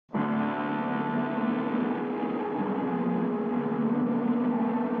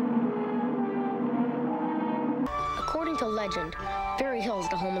to legend. Fairy Hill's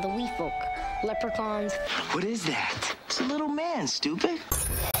the home of the wee folk. Leprechauns. What is that? It's a little man, stupid.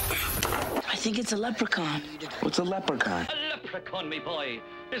 I think it's a leprechaun. What's a leprechaun? A leprechaun, me boy,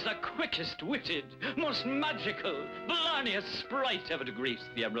 is the quickest-witted, most magical, blarniest sprite ever to grace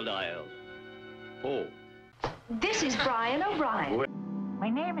the Emerald Isle. Oh. This is Brian O'Brien. My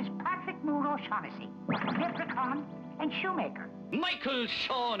name is Patrick Moore O'Shaughnessy, leprechaun and shoemaker. Michael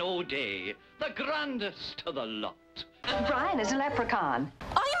Sean O'Day, the grandest of the lot. Brian is a leprechaun.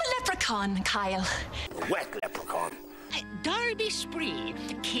 I'm a leprechaun, Kyle. Wet leprechaun. Darby Spree,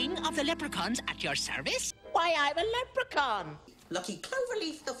 king of the leprechauns at your service. Why, I'm a leprechaun. Lucky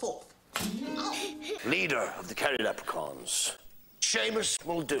Cloverleaf the Fourth. Leader of the Kerry leprechauns. Seamus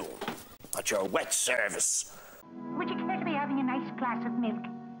Muldoon, at your wet service. Would you care to be having a nice glass of milk?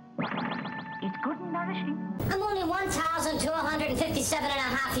 It's good and nourishing. I'm only 1,257 and a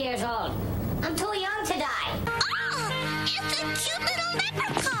half years old. I'm too young to die. Oh, it's a cute little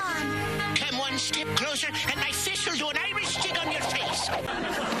leprechaun. Come one step closer and my fist will do an Irish jig on your face.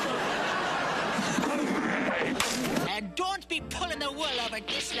 And don't be pulling the wool over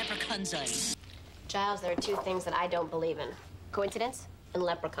this leprechaun's eyes. Giles, there are two things that I don't believe in. Coincidence and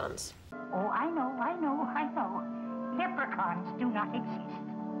leprechauns. Oh, I know. Leprechauns do not exist.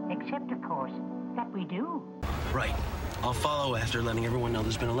 Except, of course, that we do. Right. I'll follow after letting everyone know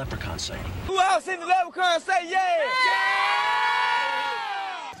there's been a leprechaun sighting. Who else in the leprechaun say yeah?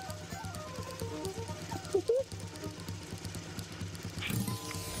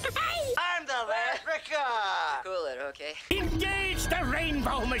 I'm the leprechaun. Cool it, okay? Engage the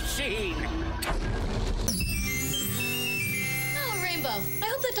rainbow machine. Oh, Rainbow, I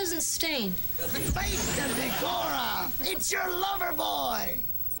hope that doesn't stain. Face the Zagora. It's your lover boy.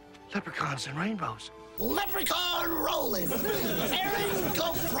 Leprechauns and rainbows. Leprechaun rolling. Erin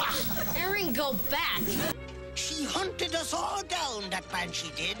go frah. Erin, go back. She hunted us all down, that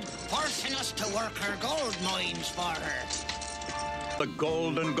banshee did, forcing us to work her gold mines for her. The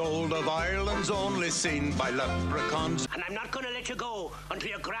golden gold of Ireland's only seen by leprechauns. And I'm not going to let you go until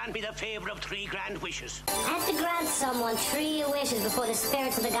you grant me the favour of 3 grand wishes. I have to grant someone 3 wishes before the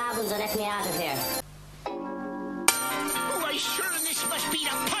spirits of the goblins will let me out of here. Why, sure, this must be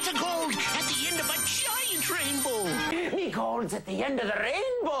the pot of gold at the end of a giant rainbow. Me gold's at the end of the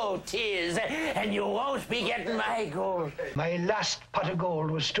rainbow, 'tis, and you won't be getting my gold. My last pot of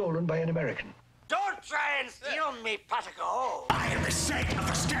gold was stolen by an American. Don't try and steal me pot of gold. I am the Saint of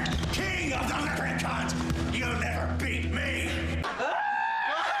the Step, king of the leprechauns. You'll never beat me.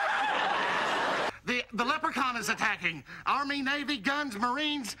 The leprechaun is attacking. Army, Navy, guns,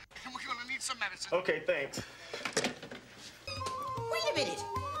 Marines. And we're gonna need some medicine. Okay, thanks. Wait a minute.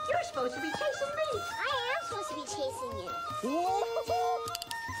 You're supposed to be chasing me. I am supposed to be chasing you.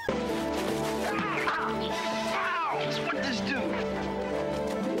 Ow! What does this do?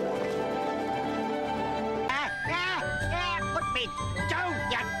 Put me down,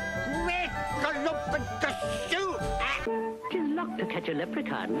 you red galumphing gazoo. 'Tis luck to catch a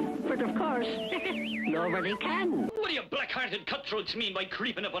leprechaun, but of course, nobody can. What do you black-hearted cutthroats mean by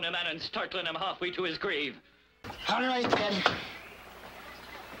creeping up on a man and startling him halfway to his grave? All right, then.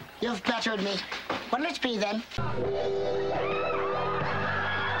 You've flattered me. Well, let's be then.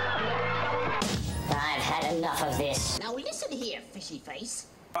 I've had enough of this. Now listen here, fishy face.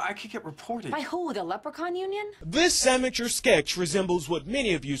 I could get reported. By who? The Leprechaun Union? This amateur sketch resembles what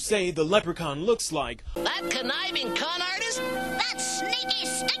many of you say the leprechaun looks like. That conniving con artist? That sneaky,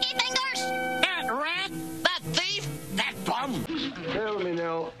 sticky fingers! That rat? That thief? That bum? Tell me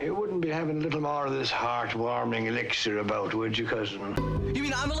now, you wouldn't be having a little more of this heart-warming elixir about, would you, cousin? You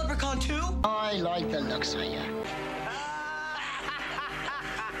mean I'm a leprechaun too? I like the looks of you.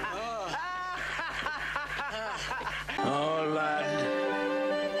 Oh, lad.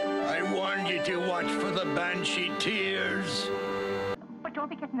 I warned you to watch for the banshee tears. But don't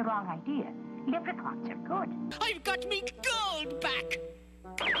be getting the wrong idea. Leprechauns are good. I've got me gold back.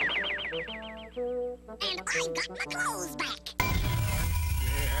 And I got my clothes back.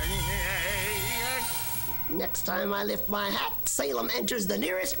 Next time I lift my hat, Salem enters the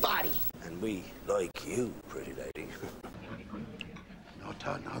nearest body. And we like you, pretty lady. Not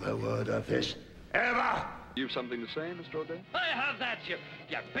another word of this. Ever! You've something to say, Mr. O'Day? I have that, you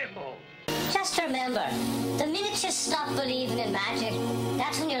bimbo. Just remember, the minute you stop believing in magic,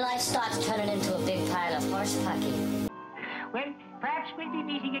 that's when your life starts turning into a big pile of horse pucky. Well, perhaps we'll be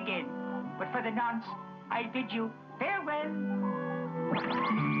meeting again. But for the nonce, I bid you farewell.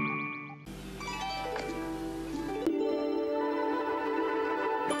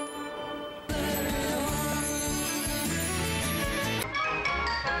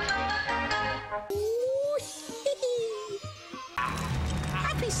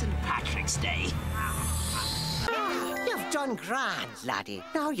 St. Patrick's Day. You've done grand, laddie.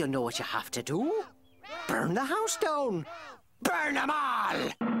 Now you know what you have to do. Burn the house down. Burn them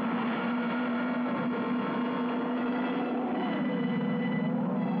all!